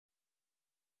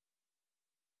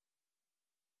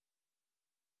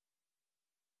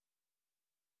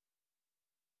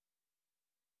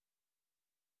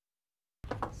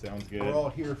Sounds good. We're all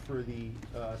here for the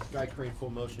Sky Crane full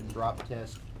motion drop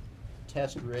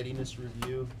test readiness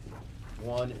review.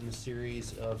 One in the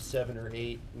series of 7 or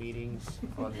 8 meetings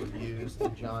on reviews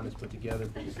that John has put together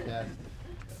for this test.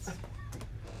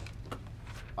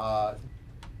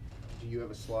 Do you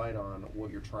have a slide on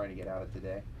what you're trying to get out of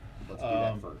today? Let's do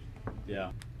that first.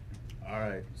 Yeah. All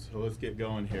right, so let's get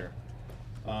going here.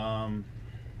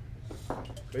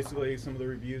 Basically, some of the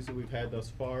reviews that we've had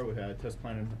thus far, we've had a test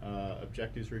plan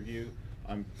objectives review.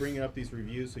 I'm bringing up these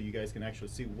reviews so you guys can actually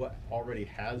see what already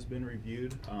has been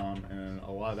reviewed, and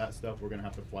a lot of that stuff we're going to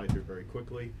have to fly through very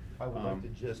quickly. I would like to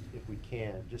just, if we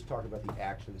can, just talk about the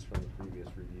actions from the previous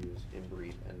reviews in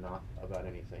brief and not about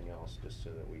anything else, just so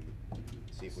that we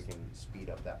see if we can speed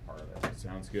up that part of it.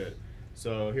 Sounds good.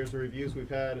 So here's the reviews we've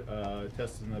had.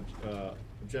 Tests and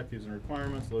objectives and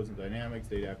requirements, loads and dynamics,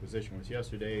 data acquisition was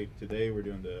yesterday. Today we're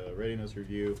doing the readiness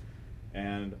review,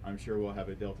 and I'm sure we'll have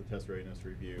a Delta test readiness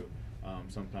review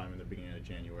sometime in the beginning of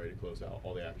January to close out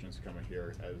all the actions coming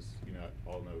here. As you know,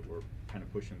 all know, we're kind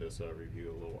of pushing this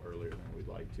review a little earlier than we'd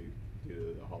like to due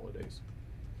to the holidays.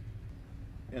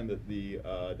 And that the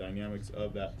dynamics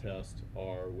of that test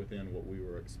are within what we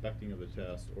were expecting of the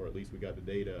test, or at least we got the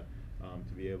data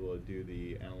to be able to do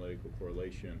the analytical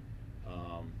correlation.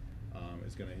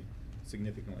 Is going to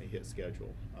significantly hit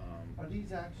schedule. Are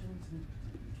these actions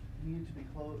needed to be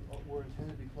closed, or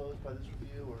intended to be closed by this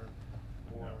review, or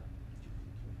No.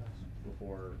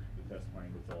 Before the test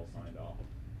plan gets all signed off?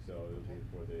 So it'll be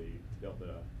for the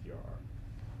Delta TRR.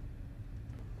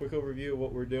 Quick overview of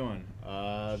what we're doing. We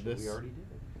already did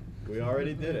it. We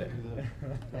already did it.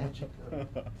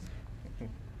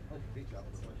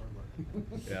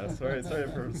 Yeah, sorry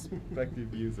for perspective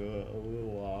views a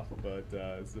little off, but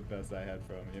it's the best I had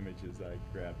from images I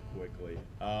grabbed quickly.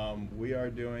 We are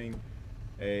doing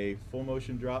a full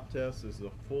motion drop test. This is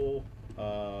a full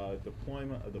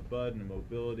deployment of the BUD and the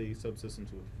mobility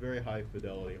subsystems with very high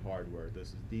fidelity hardware. This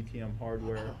is DTM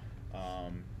hardware.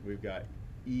 We've got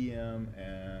EM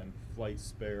and flight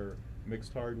spare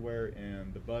mixed hardware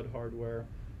and the BUD hardware.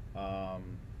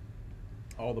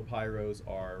 All the pyros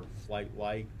are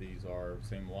flight-like. These are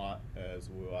same lot as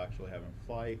we'll actually have in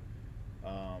flight.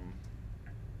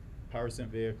 Power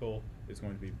sent vehicle is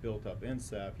going to be built up in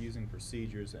SAP using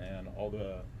procedures, and all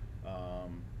the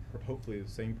hopefully the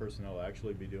same personnel will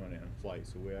actually be doing it in flight.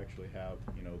 So we actually have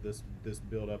this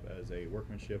build up as a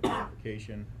workmanship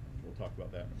verification. We'll talk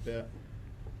about that in a bit.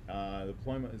 The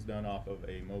deployment is done off of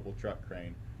a mobile truck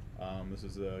crane. This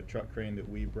is a truck crane that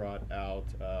we brought out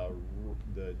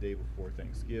the day before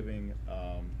Thanksgiving.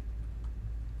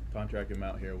 Contracted them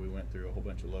out here. We went through a whole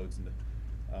bunch of loads and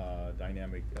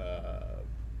dynamic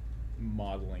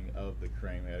modeling of the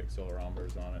crane. We had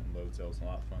accelerometers on it and load cells and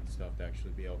a lot of fun stuff to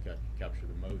actually be able to capture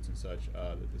the modes and such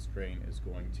that this crane is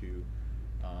going to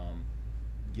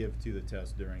give to the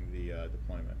test during the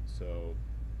deployment. So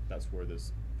that's where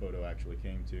this photo actually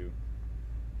came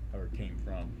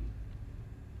from.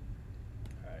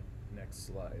 Next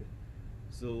slide.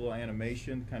 So a little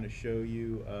animation to kind of show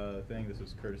you a thing. This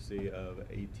is courtesy of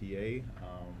ATA.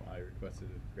 I requested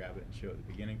to grab it and show it at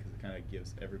the beginning because it kind of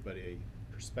gives everybody a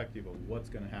perspective of what's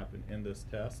going to happen in this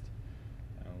test.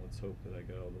 Let's hope that I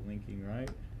got all the linking right.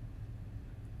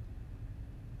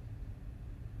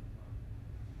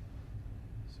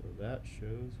 So that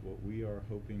shows what we are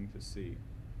hoping to see.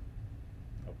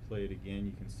 I'll play it again.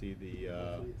 You can see the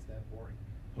hopefully it's that boring.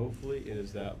 Hopefully it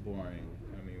is that boring.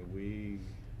 I mean, we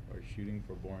are shooting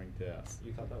for boring tests.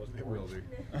 You thought that was They boring? will be.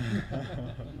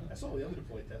 I saw the other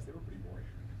deploy tests. They were pretty boring.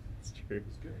 It's true. It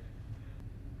was good.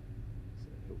 So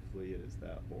hopefully it is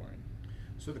that boring.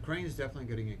 So the crane is definitely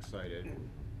getting excited,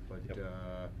 but Yep.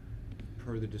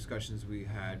 Per the discussions we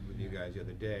had with you guys the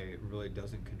other day, it really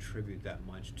doesn't contribute that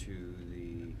much to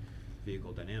the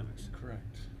vehicle dynamics.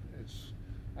 Correct. It's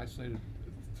isolated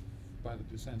by the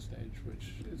descent stage,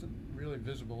 which isn't really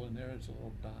visible in there. It's a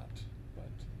little dot, but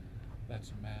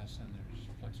that's a mass and there's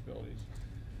flexibilities.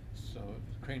 So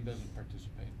the crane doesn't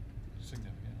participate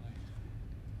significantly.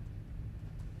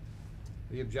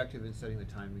 The objective in setting the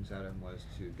timings, Adam, was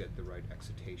to get the right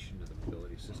excitation of the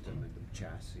mobility system and the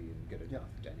chassis and get enough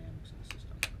dynamics in the system.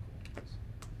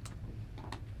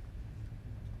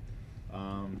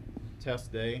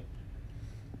 Test day.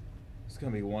 It's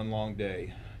going to be one long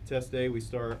day. Test day, we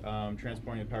start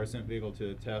transporting the power sent vehicle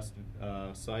to the test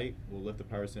site. We'll lift the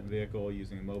power sent vehicle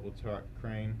using a mobile truck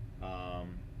crane.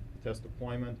 Test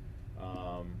deployment.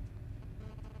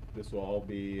 This will all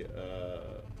be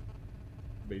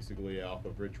basically off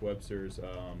of Rich Webster's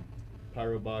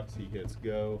pyro box. He hits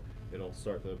go. It'll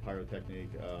start the pyrotechnic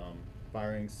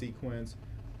firing sequence.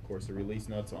 Of course, the release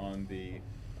nuts on the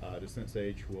Descent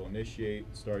stage will initiate,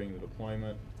 starting the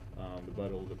deployment. The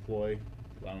bud will deploy,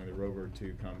 allowing the rover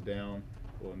to come down.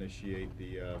 We'll initiate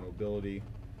the mobility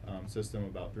system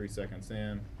about 3 seconds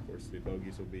in. Of course, the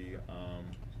bogies will be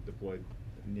deployed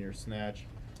near snatch.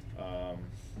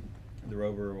 The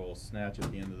rover will snatch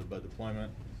at the end of the bud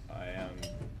deployment, and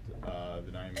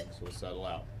the dynamics will settle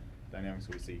out. Dynamics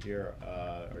we see here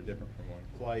are different from on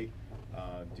flight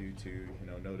due to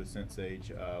no descent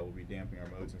stage. We'll be damping our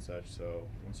modes and such. So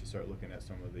once you start looking at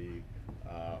some of the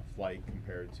flight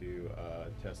compared to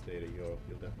test data, you'll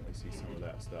definitely see some of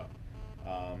that stuff.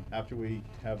 After we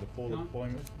have the full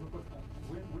deployment.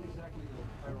 When exactly will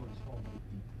the pyro install?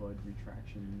 The bud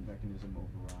retraction mechanism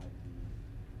override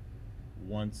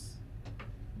Once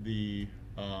the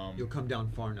You'll come down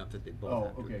far enough that they both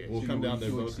have to engage. We'll come down there,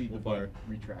 you'll both exceed will the fire. bud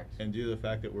retract. And due to the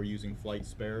fact that we're using flight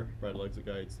spare bridle exit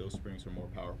guides, those springs are more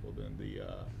powerful than the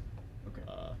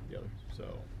other.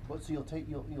 So But so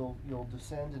you'll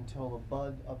descend until the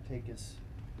bud uptake is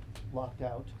locked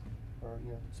out, or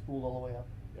spooled all the way up.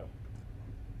 yep.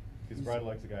 Because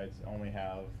bridle exit guides only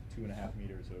have 2.5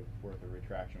 meters of worth of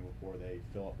retraction before they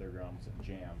fill up their drums and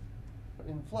jam. But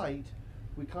in flight,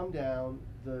 we come down,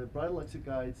 the bridle exit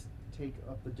guides take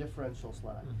up the differential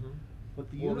slack, but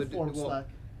the uniform slack.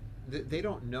 They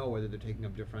don't know whether they're taking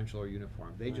up differential or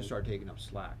uniform. They just start taking up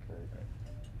slack.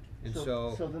 And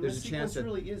so then there's the a chance sequence that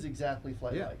really is exactly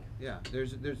flight-like. Yeah,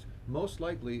 there's most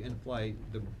likely in flight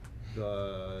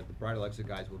the bridle exit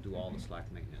guides will do all the slack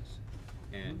maintenance,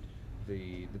 and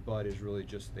the bud is really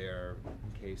just there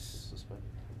in case.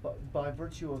 But by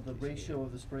virtue of the ratio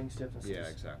of the spring stiffnesses. Yeah,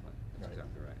 exactly. That's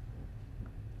exactly right.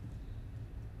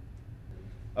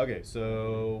 Okay,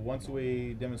 so once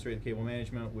we demonstrate the cable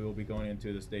management, we will be going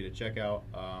into this data checkout.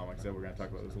 Like I said, we're going to talk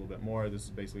about this a little bit more. This is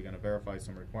basically going to verify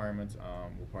some requirements.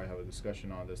 We'll probably have a discussion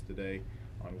on this today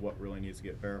on what really needs to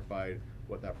get verified,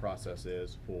 what that process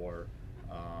is for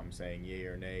saying yay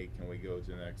or nay, can we go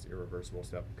to the next irreversible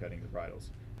step of cutting the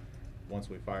bridles. Once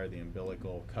we fire the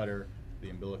umbilical cutter, the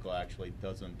umbilical actually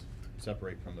doesn't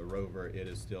separate from the rover. It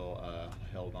is still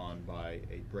held on by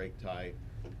a brake tie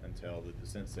until the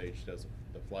descent stage does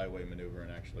the flyaway maneuver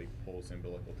and actually pulls the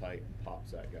umbilical tight and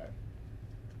pops that guy.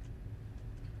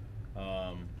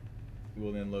 We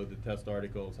will then load the test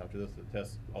articles. After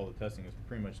this, all the testing is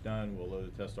pretty much done. We'll load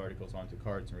the test articles onto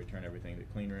carts and return everything to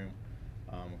clean room.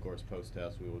 Of course,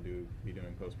 post-test, we will be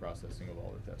doing post-processing of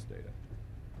all the test data.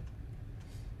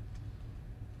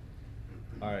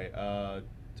 All right,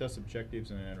 test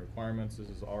objectives and requirements. This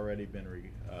has already been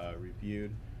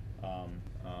reviewed.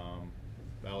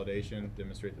 Validation,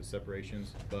 demonstrate the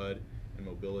separations, bud, and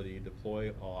mobility.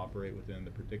 Deploy, all operate within the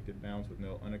predicted bounds with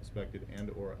no unexpected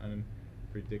and/or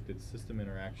unpredicted system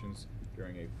interactions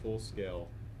during a full-scale,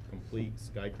 complete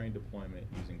Skycrane deployment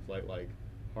using flight-like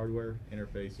hardware,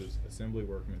 interfaces, assembly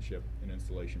workmanship, and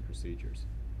installation procedures.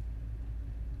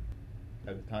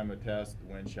 At the time of test, the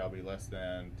wind shall be less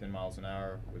than 10 miles an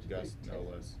hour with gusts no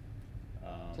less.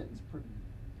 10's pretty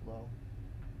low.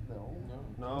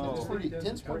 No. Ten's pretty good.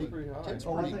 Ten's pretty good.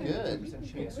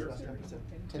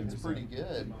 10's pretty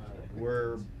good.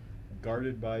 We're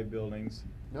guarded by buildings.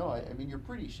 No, I mean, you're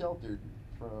pretty sheltered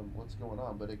from what's going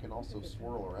on, but it can also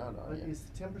swirl around on you. Is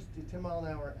the 10 mile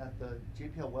an hour at the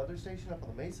JPL weather station up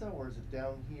on the mesa, or is it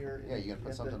down here? Yeah, you gonna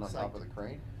put something on top of the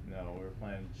crane? No, we're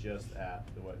planning just at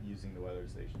using the weather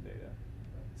station data.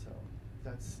 So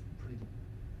that's pretty.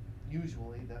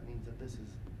 Usually, that means that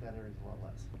that area's a lot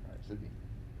less. All right, should be.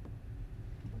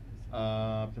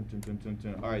 All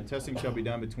right, testing shall be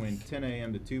done between 10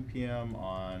 a.m. to 2 p.m.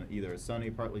 on either sunny,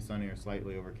 partly sunny, or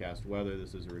slightly overcast weather.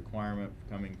 This is a requirement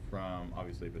coming from,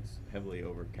 obviously, if it's heavily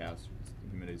overcast, the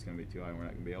humidity is going to be too high and we're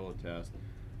not going to be able to test.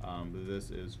 But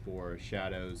this is for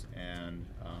shadows and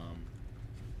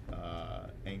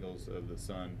angles of the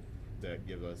sun that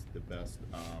give us the best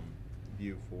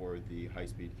view for the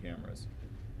high-speed cameras.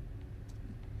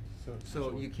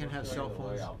 So you can't have cell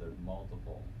phones. There's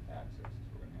multiple accesses.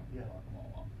 We're gonna have to lock them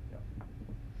all up. Yep.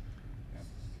 Yeah,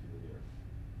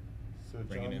 So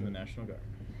Bringing in the National Guard.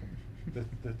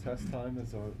 The test time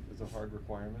is a hard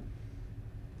requirement?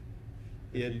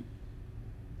 It,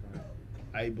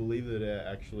 I believe that it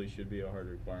actually should be a hard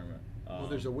requirement. Well,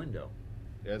 there's a window.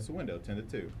 Yeah, it's a window, 10 to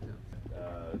 2.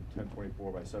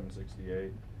 1024 by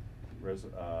 768,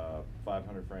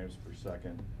 500 frames per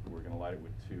second. We're going to light it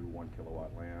with two 1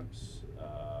 kilowatt lamps.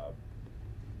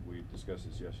 We discussed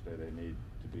this yesterday. They need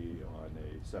to be on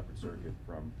a separate circuit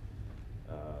from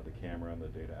the camera and the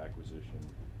data acquisition.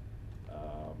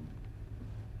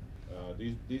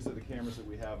 These are the cameras that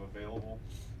we have available.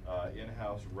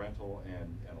 In-house rental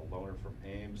and a loaner from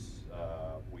Ames.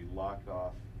 We locked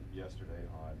off yesterday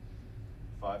on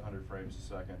 500 frames a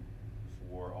second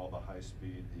for all the high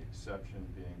speed, the exception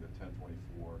being the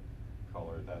 1024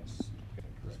 color. That's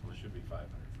incorrect. It should be 500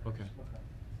 frames. Okay.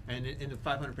 And in the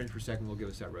 500 frames per second will give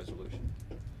us that resolution.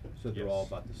 So they're Yes. all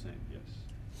about the same. Yes.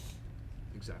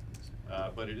 Exactly the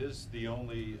same. But it is the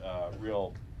only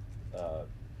real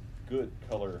good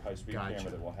color high-speed Gotcha.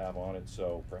 camera that we'll have on it,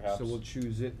 so perhaps. So we'll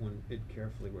choose it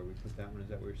carefully where we put that one, is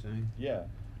that what you're saying? Yeah.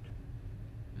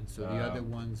 And so the other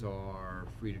ones are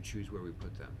free to choose where we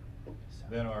put them.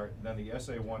 Then the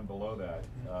SA1 below that,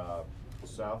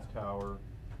 South Tower.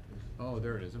 Oh,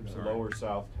 there it is, I'm sorry. Lower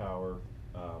South Tower,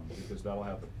 because that'll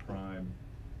have the prime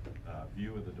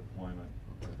view of the deployment,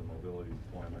 the mobility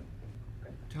deployment.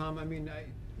 Tom, I mean, I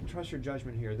trust your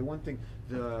judgment here. The one thing,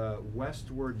 the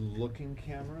westward-looking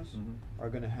cameras are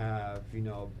gonna have, you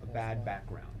know, a bad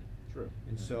background. True.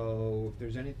 And so, if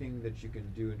there's anything that you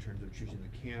can do in terms of choosing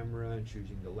the camera and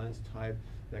choosing the lens type,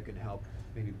 that can help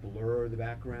maybe blur the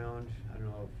background. I don't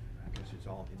know, I guess it's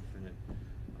all infinite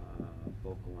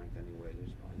focal length anyway,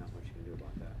 there's probably not much you can do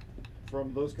about that.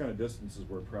 From those kind of distances,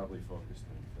 we're probably focused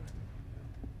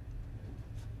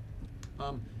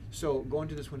on So going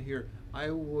to this one here, I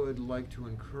would like to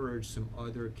encourage some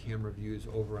other camera views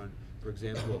over on, for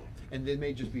example, and they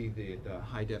may just be the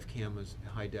high def cameras,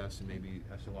 high defs and maybe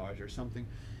SLRs or something.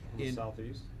 In the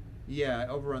southeast? Yeah,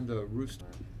 over on the roofs.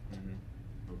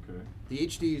 Okay. The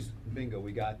HDs, bingo,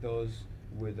 we got those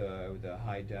with a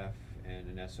high def and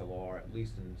an SLR, at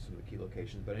least in some of the key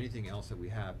locations, but anything else that we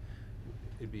have,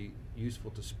 it'd be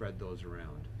useful to spread those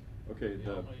around. Okay.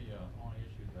 The only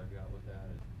issues I've got with that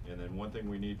is. And then one thing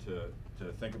we need to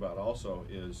think about also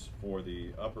is for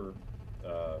the upper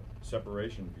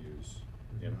separation views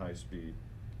in high speed,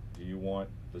 do you want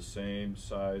the same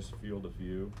size field of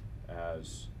view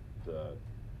as the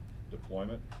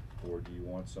deployment, or do you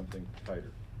want something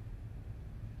tighter?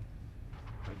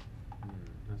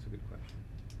 That's a good question.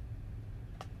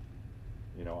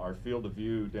 You know, our field of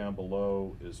view down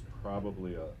below is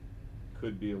probably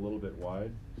could be a little bit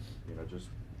wide, you know, just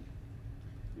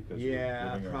because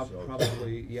Yeah, we're giving ourselves.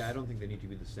 probably, yeah, I don't think they need to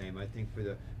be the same. I think for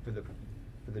the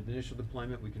initial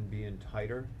deployment, we can be in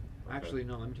tighter. Okay. Actually,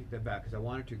 no, let me take that back, because I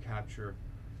wanted to capture,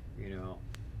 you know,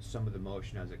 some of the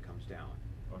motion as it comes down.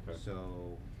 Okay.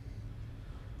 So,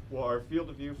 Well, our field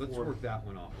of view let's for. work that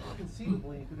one off.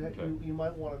 Conceivably, you could Okay. you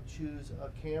might wanna choose a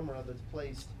camera that's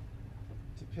placed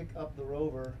to pick up the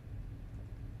rover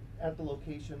at the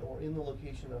location or in the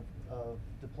location of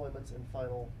deployments and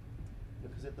final,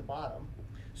 because at the bottom,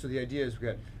 So the idea is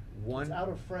we've got one. it's out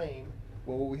of frame.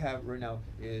 Well, what we have right now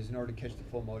is, in order to catch the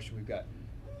full motion, we've got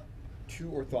two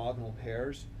orthogonal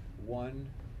pairs, one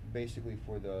basically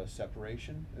for the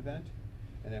separation event,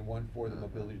 and then one for the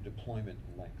mobility deployment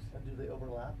length. And do they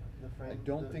overlap the frame? I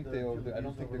don't the- think the they, field of I don't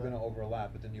views think they're gonna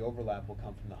overlap, but then the overlap will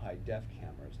come from the high def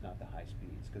cameras, not the high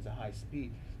speeds, cause the high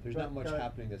speed, there's not much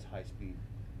happening that's high speed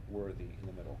worthy in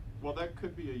the middle. Well, that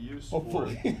could be a use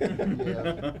Hopefully. for.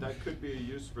 Yeah. That could be a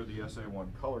use for the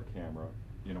SA1 color camera.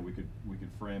 You know, we could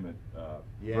frame it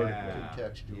Yeah. vertically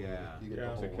Contextually, Yeah. you get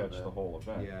Yeah. the to whole catch event. the whole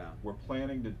event. Yeah. We're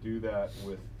planning to do that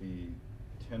with the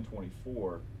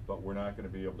 1024, but we're not going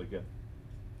to be able to get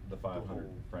the 500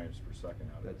 whole- frames per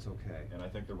second out of it. That's okay. And I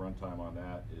think the runtime on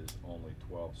that is only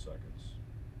 12 seconds.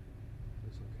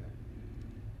 That's okay.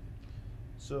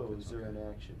 So, is there an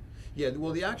action? Yeah,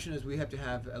 well, the action is we have to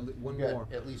have one We got more.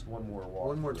 at least one more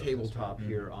One more walkthrough of this, tabletop right?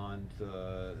 here on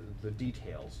the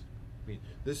details. I mean,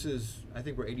 this is, I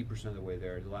think we're 80% of the way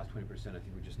there. The last 20%, I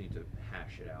think we just need to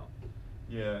hash it out.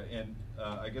 Yeah, and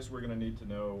I guess we're going to need to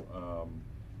know,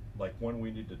 like, when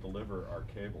we need to deliver our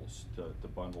cables to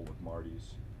bundle with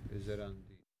Marty's. Is it on?